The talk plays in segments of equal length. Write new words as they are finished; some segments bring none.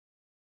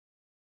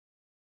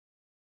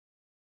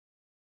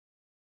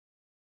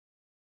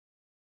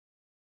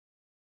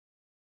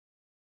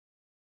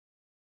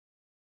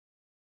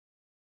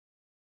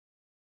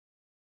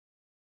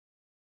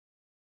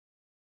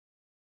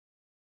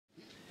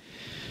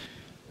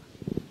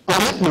On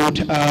that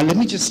note, let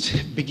me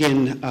just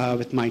begin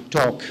with my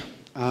talk.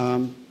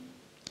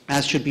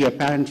 As should be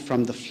apparent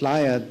from the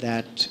flyer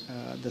that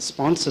the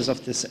sponsors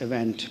of this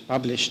event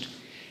published,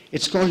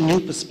 it's called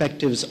New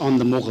Perspectives on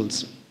the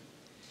Mughals,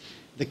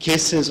 the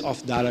Cases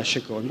of Dara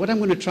Shikoh. And what I'm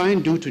going to try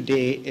and do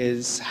today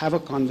is have a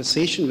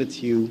conversation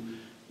with you,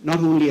 not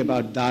only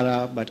about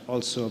Dara, but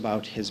also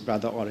about his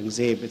brother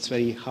Aurangzeb. It's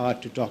very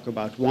hard to talk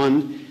about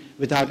one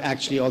without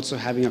actually also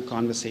having a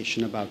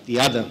conversation about the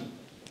other.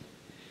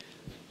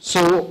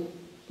 So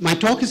my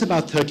talk is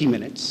about 30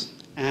 minutes,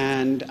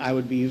 and I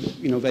would be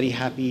very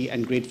happy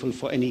and grateful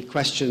for any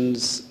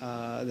questions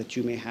that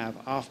you may have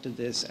after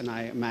this, and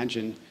I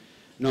imagine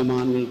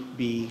Noman will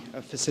be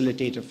a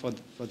facilitator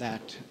for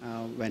that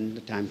when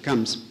the time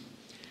comes.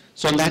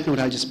 So on that note,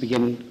 I'll just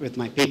begin with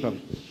my paper.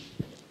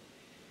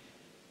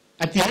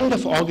 At the end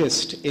of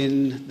August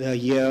in the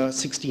year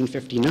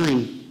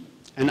 1659,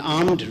 an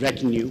armed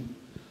retinue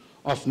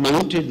of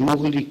mounted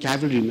Mughal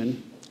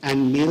cavalrymen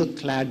and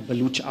mail-clad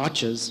Baluch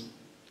archers,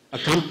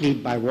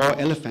 accompanied by war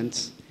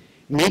elephants,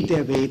 made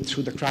their way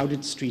through the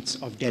crowded streets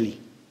of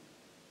Delhi.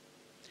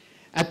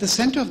 At the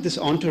center of this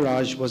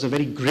entourage was a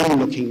very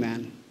grim-looking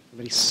man, a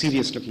very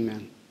serious-looking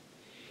man.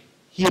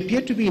 He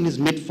appeared to be in his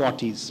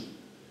mid-40s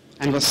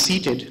and was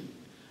seated,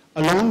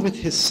 along with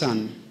his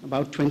son,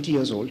 about 20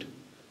 years old,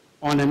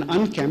 on an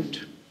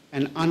unkempt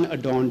and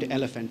unadorned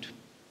elephant.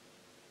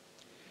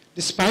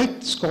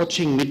 Despite the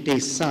scorching midday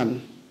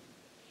sun,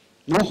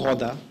 no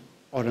hoda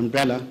or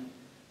umbrella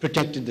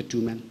protected the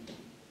two men.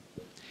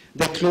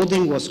 Their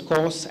clothing was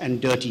coarse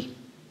and dirty,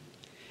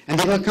 and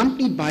they were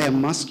accompanied by a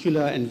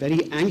muscular and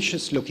very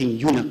anxious-looking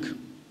eunuch,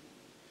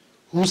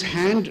 whose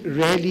hand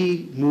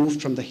rarely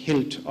moved from the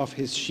hilt of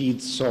his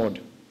sheathed sword.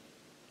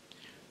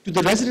 To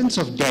the residents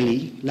of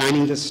Delhi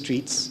lining the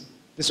streets,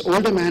 this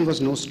older man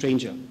was no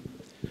stranger,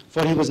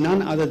 for he was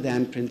none other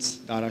than Prince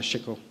Dara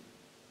Shikoh.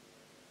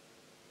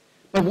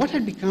 But what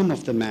had become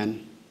of the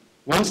man,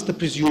 once the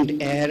presumed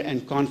heir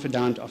and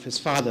confidant of his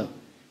father,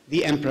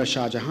 the Emperor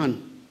Shah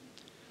Jehan?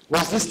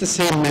 Was this the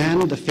same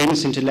man, the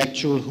famous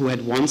intellectual who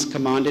had once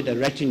commanded a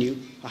retinue,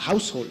 a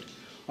household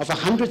of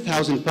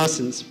 100,000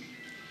 persons,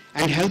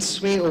 and held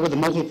sway over the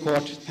Mughal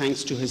court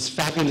thanks to his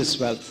fabulous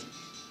wealth?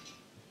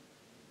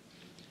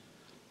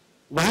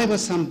 Why were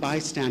some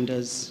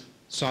bystanders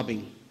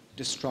sobbing,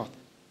 distraught?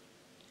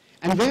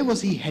 And where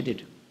was he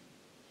headed?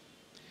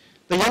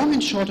 The long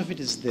and short of it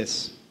is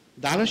this: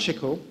 Dara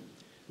Shikoh,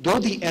 though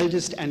the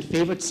eldest and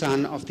favorite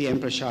son of the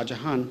Emperor Shah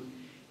Jehan,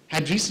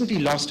 had recently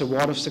lost a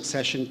war of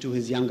succession to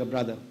his younger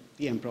brother,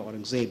 the Emperor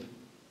Aurangzeb.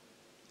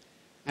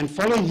 And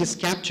following his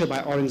capture by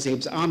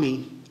Aurangzeb's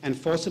army and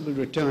forcible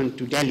return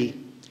to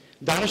Delhi,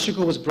 Dara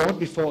Shikoh was brought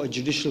before a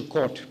judicial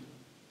court,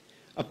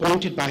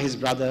 appointed by his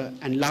brother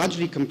and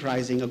largely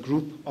comprising a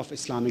group of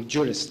Islamic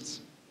jurists.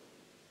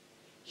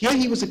 Here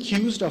he was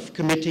accused of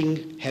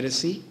committing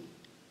heresy,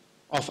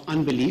 of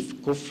unbelief,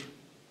 kufr,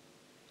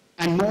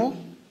 and more,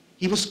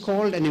 he was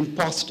called an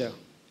impostor,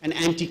 an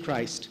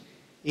antichrist,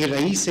 a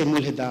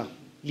Rais-e-Mulhida,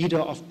 leader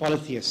of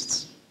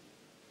polytheists.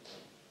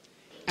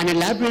 An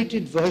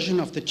elaborated version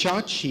of the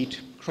charge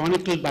sheet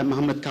chronicled by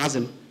Muhammad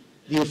Kazim,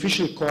 the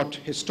official court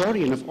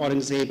historian of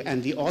Aurangzeb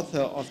and the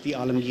author of the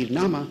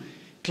Alamgir-Nama,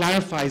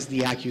 clarifies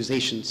the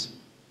accusations.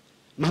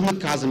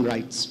 Muhammad Kazim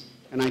writes,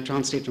 and I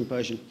translate from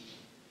Persian,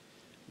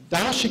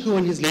 Dara Shikoh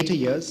in his later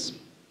years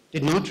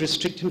did not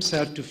restrict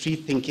himself to free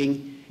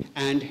thinking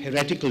and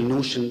heretical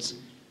notions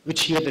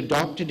which he had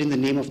adopted in the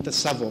name of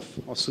tasawwuf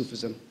or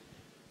Sufism,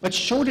 but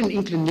showed an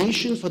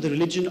inclination for the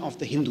religion of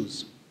the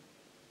Hindus.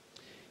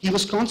 He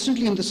was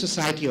constantly in the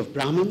society of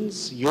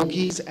Brahmins,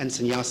 yogis, and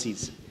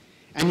sannyasis,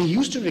 and he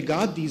used to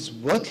regard these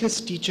worthless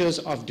teachers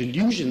of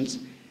delusions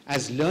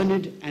as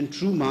learned and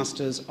true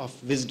masters of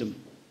wisdom.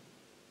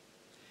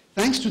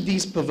 Thanks to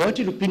these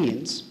perverted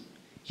opinions,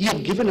 he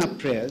had given up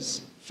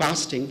prayers,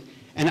 fasting,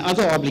 and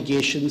other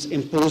obligations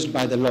imposed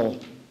by the law.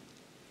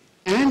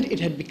 And it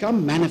had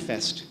become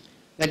manifest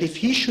that if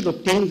he should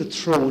obtain the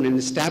throne and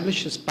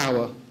establish his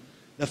power,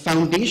 the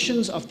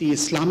foundations of the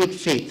Islamic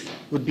faith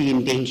would be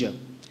in danger,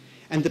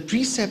 and the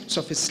precepts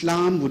of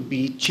Islam would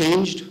be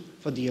changed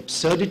for the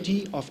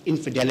absurdity of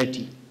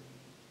infidelity.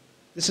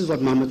 This is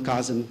what Muhammad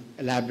Kazim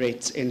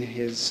elaborates in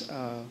his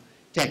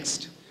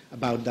text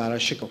about Dara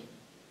Shikoh.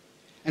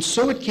 And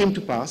so it came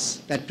to pass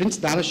that Prince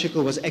Dara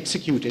Shikoh was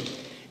executed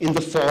in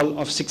the fall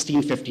of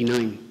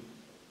 1659.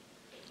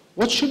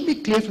 What should be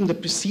clear from the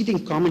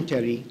preceding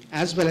commentary,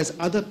 as well as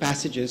other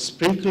passages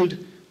sprinkled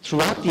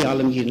throughout the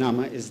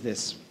Alamgir-Nama, is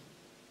this.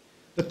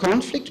 The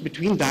conflict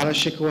between Dara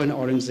Shikoh and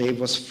Aurangzeb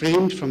was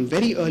framed from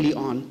very early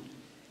on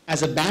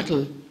as a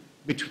battle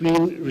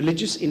between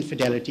religious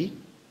infidelity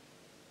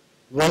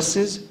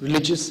versus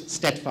religious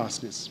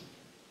steadfastness.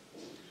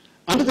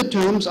 Under the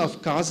terms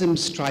of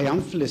Kazim's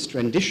triumphalist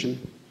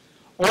rendition,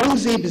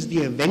 Aurangzeb is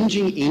the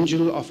avenging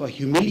angel of a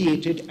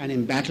humiliated and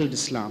embattled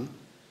Islam,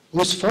 who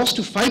was forced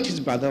to fight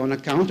his brother on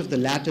account of the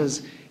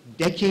latter's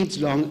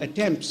decades-long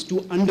attempts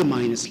to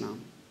undermine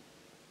Islam.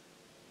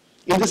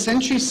 In the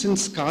centuries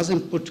since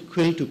Kazim put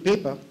quill to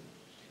paper,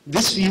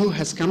 This view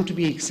has come to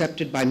be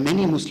accepted by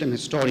many Muslim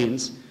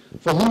historians,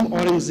 for whom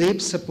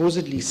Aurangzeb's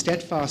supposedly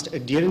steadfast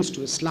adherence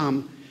to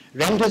Islam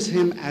renders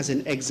him as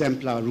an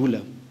exemplar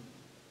ruler.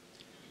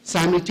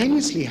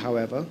 Simultaneously,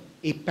 however,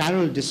 a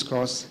parallel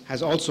discourse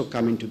has also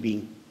come into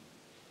being.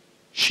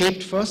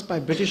 Shaped first by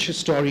British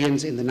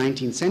historians in the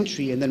 19th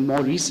century and then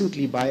more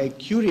recently by a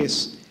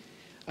curious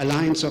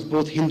alliance of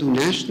both Hindu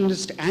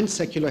nationalist and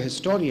secular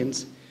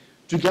historians,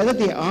 together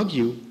they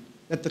argue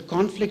that the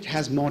conflict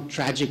has more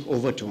tragic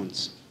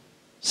overtones,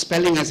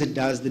 spelling as it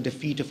does the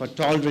defeat of a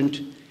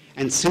tolerant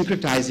and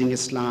syncretizing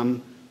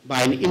Islam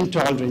by an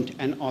intolerant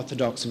and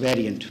orthodox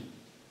variant.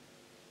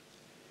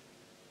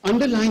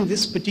 Underlying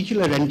this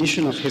particular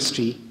rendition of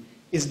history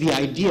is the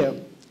idea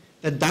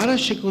that Dara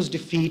Shikoh's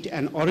defeat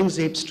and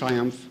Aurangzeb's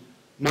triumph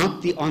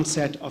marked the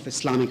onset of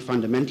Islamic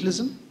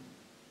fundamentalism,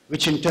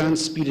 which in turn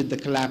speeded the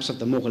collapse of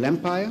the Mughal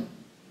Empire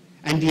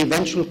and the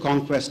eventual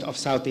conquest of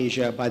South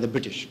Asia by the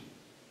British.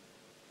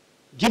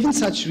 Given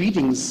such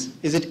readings,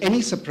 is it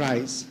any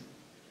surprise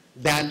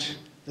that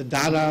the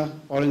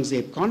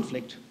Dara-Aurangzeb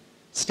conflict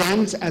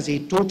stands as a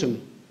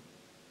totem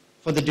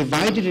for the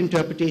divided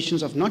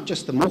interpretations of not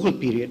just the Mughal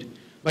period,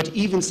 but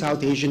even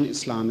South Asian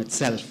Islam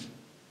itself?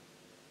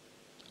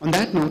 On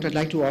that note, I'd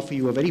like to offer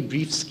you a very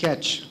brief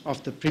sketch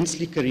of the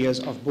princely careers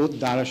of both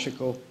Dara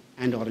Shikoh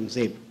and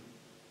Aurangzeb.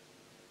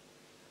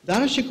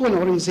 Dara Shikoh and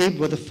Aurangzeb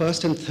were the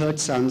first and third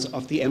sons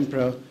of the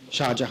Emperor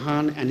Shah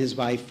Jehan and his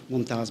wife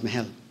Mumtaz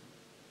Mahal.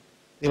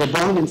 They were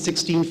born in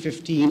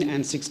 1615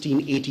 and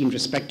 1618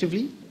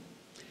 respectively,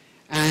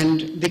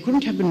 and they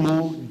couldn't have been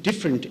more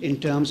different in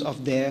terms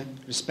of their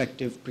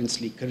respective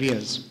princely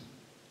careers.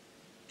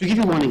 To give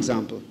you one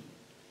example,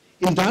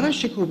 in Dara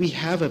Shikoh we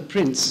have a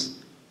prince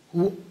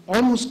who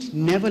almost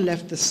never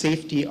left the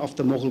safety of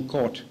the Mughal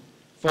court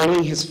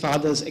following his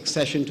father's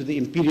accession to the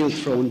imperial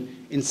throne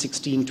in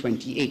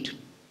 1628.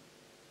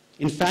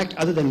 In fact,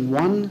 other than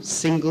one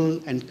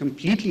single and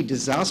completely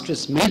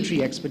disastrous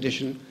military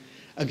expedition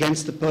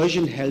against the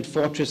Persian-held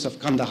fortress of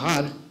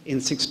Kandahar in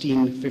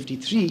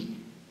 1653,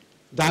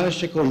 Dara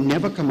Shikoh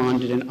never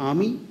commanded an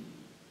army,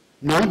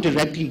 nor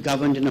directly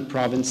governed in a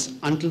province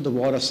until the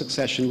War of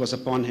Succession was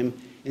upon him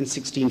in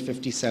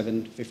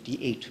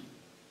 1657-58.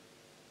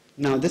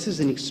 Now, this is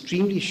an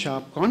extremely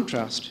sharp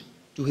contrast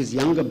to his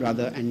younger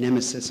brother and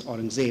nemesis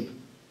Aurangzeb,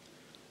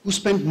 who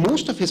spent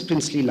most of his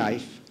princely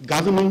life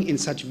governing in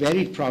such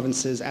varied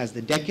provinces as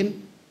the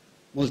Deccan,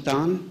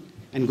 Multan,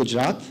 and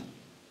Gujarat,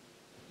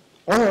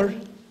 or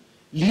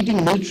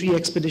leading military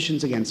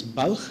expeditions against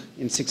Balkh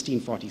in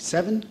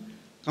 1647,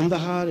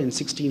 Kandahar in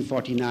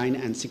 1649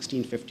 and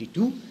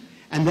 1652,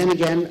 and then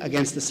again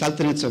against the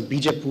Sultanates of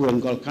Bijapur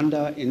and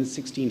Golconda in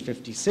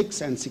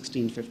 1656 and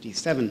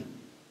 1657.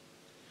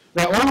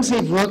 Where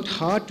Aurangzeb worked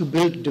hard to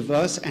build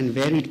diverse and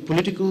varied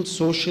political,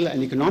 social,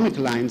 and economic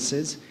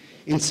alliances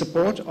in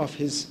support of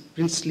his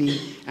princely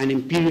and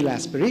imperial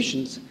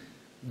aspirations,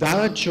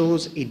 Dara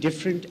chose a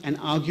different and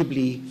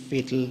arguably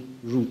fatal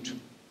route.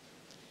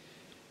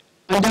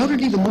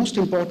 Undoubtedly, the most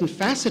important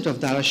facet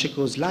of Dara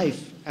Shikoh's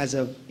life as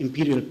an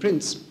imperial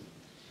prince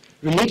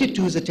related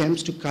to his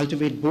attempts to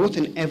cultivate both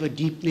an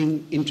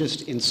ever-deepening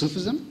interest in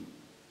Sufism,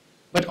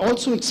 but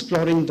also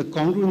exploring the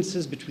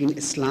congruences between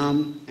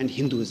Islam and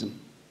Hinduism.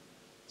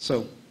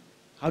 So,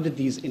 how did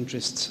these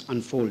interests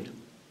unfold?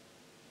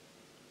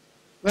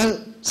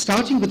 Well,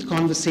 starting with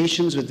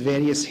conversations with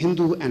various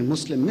Hindu and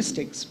Muslim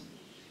mystics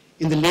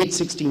in the late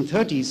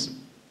 1630s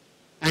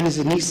and his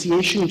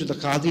initiation into the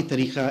Qadri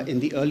Tariqa in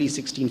the early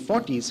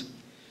 1640s,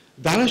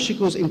 Dara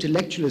Shikoh's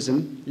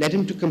intellectualism led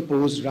him to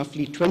compose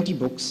roughly 20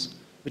 books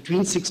between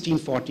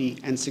 1640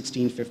 and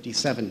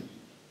 1657.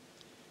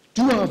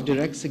 Two are of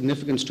direct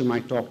significance to my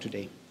talk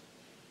today.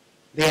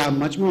 They are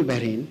Majmu'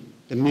 al-Bahrain,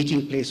 the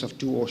meeting place of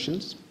two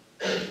oceans,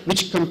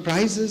 which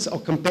comprises or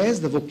compares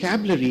the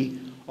vocabulary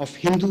of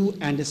Hindu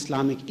and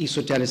Islamic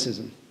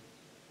esotericism.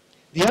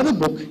 The other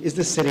book is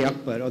the Sir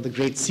Akbar, or the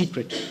Great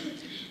Secret,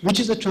 which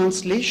is a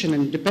translation,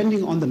 and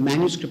depending on the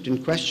manuscript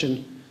in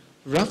question,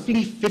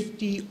 roughly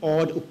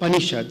 50-odd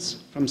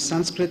Upanishads from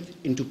Sanskrit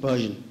into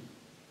Persian.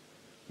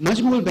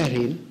 Majmu'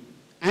 al-Bahrain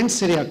and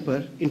Sir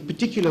Akbar in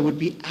particular would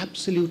be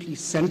absolutely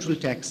central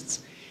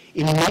texts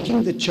in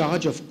making the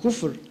charge of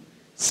kufr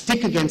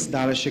stick against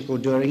Dara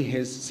Shikoh during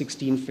his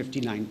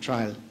 1659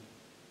 trial.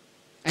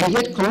 And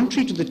yet,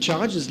 contrary to the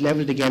charges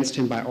leveled against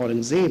him by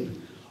Aurangzeb,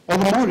 or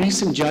the more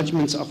recent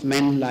judgments of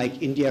men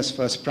like India's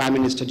first Prime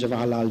Minister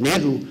Jawaharlal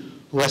Nehru,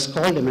 who has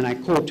called him, and I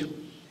quote,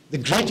 the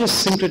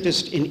greatest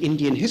syncretist in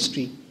Indian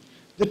history,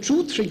 the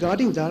truth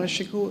regarding Dara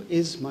Shikoh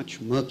is much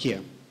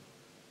murkier.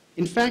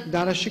 In fact,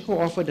 Dara Shikoh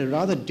offered a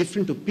rather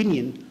different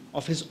opinion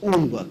of his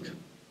own work.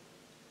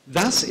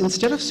 Thus,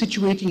 instead of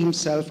situating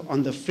himself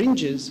on the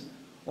fringes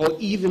or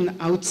even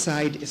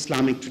outside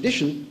Islamic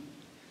tradition,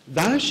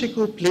 Dara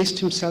Shikoh placed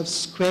himself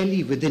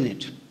squarely within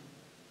it,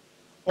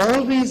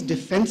 always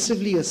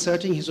defensively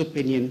asserting his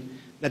opinion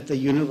that the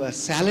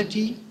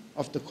universality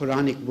of the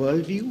Quranic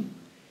worldview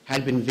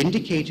had been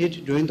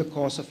vindicated during the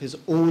course of his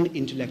own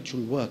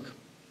intellectual work.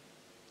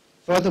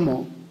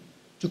 Furthermore,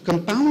 To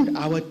compound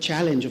our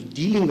challenge of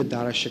dealing with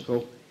Dara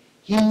Shikoh,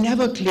 he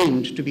never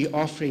claimed to be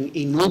offering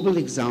a noble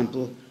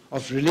example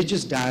of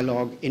religious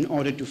dialogue in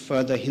order to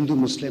further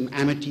Hindu-Muslim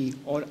amity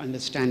or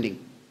understanding.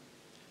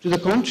 To the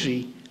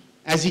contrary,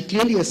 as he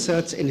clearly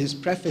asserts in his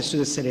preface to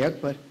the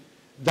Sir-e-Akbar,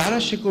 Dara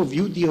Shikoh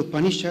viewed the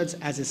Upanishads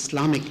as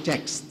Islamic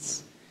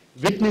texts,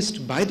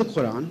 witnessed by the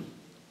Quran,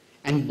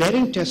 and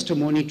bearing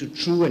testimony to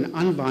true and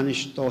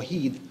unvarnished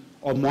Tawheed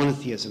or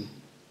monotheism.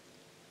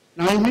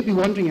 Now, you may be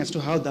wondering as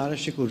to how Dara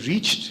Shikoh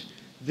reached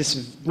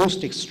this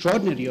most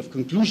extraordinary of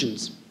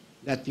conclusions,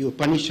 that the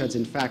Upanishads,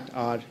 in fact,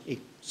 are a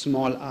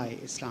small I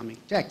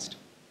Islamic text.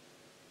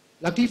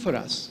 Luckily for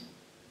us,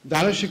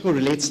 Dara Shikoh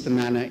relates the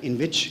manner in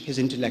which his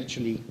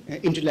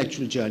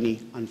intellectual journey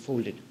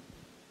unfolded.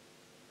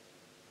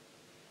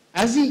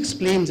 As he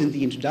explains in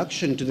the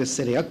introduction to the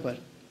Sir-e-Akbar,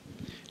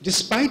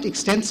 despite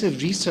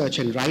extensive research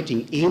and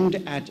writing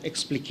aimed at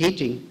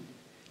explicating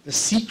the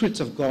secrets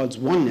of God's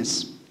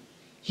oneness,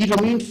 he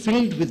remained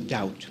filled with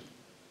doubt.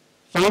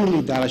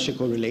 Finally, Dara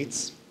Shikoh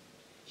relates,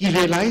 he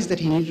realized that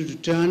he needed to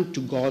turn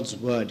to God's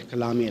word,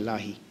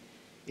 Kalam-e-Ilahi,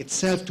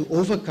 itself to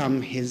overcome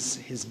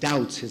his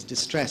doubts, his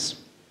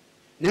distress.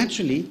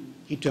 Naturally,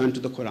 he turned to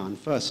the Quran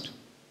first.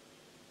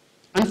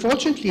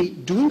 Unfortunately,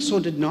 doing so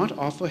did not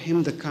offer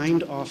him the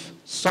kind of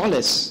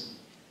solace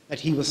that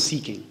he was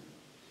seeking,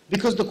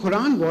 because the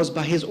Quran was,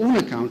 by his own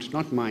account,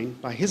 not mine,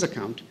 by his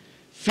account,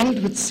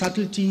 filled with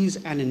subtleties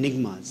and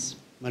enigmas,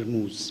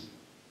 marmuz.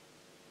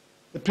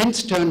 The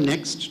prince turned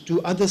next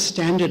to other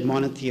standard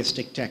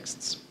monotheistic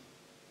texts.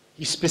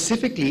 He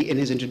specifically, in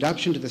his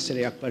introduction to the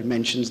Sir-e-Akbar,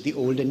 mentions the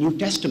Old and New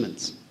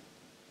Testaments.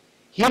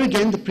 Here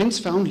again, the prince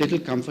found little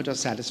comfort or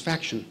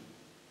satisfaction.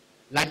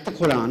 Like the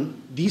Quran,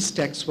 these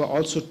texts were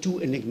also too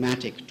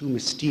enigmatic, too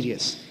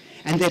mysterious,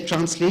 and their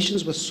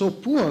translations were so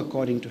poor,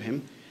 according to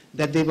him,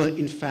 that they were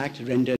in fact rendered